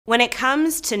When it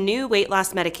comes to new weight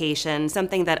loss medication,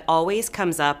 something that always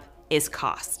comes up is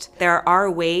cost. There are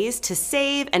ways to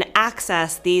save and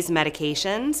access these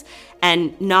medications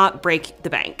and not break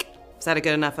the bank. Is that a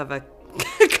good enough of a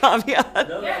caveat?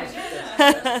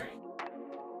 No,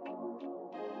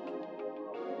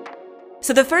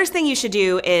 So the first thing you should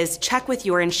do is check with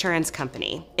your insurance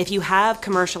company. If you have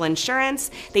commercial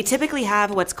insurance, they typically have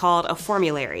what's called a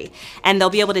formulary, and they'll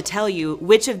be able to tell you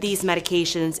which of these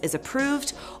medications is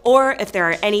approved, or if there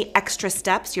are any extra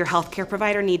steps your healthcare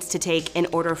provider needs to take in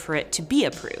order for it to be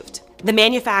approved. The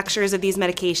manufacturers of these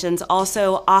medications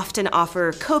also often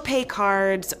offer copay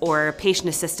cards or patient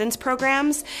assistance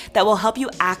programs that will help you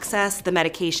access the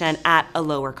medication at a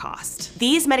lower cost.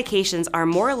 These medications are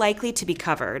more likely to be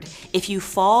covered if you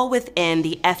fall within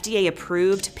the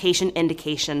FDA-approved patient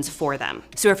indications for them.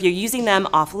 So if you're using them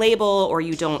off-label or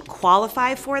you don't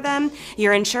qualify for them,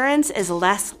 your insurance is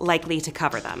less likely to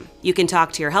cover them. You can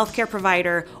talk to your healthcare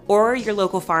provider or your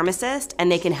local pharmacist,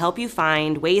 and they can help you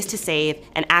find ways to save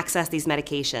and access these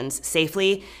medications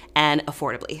safely and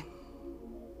affordably.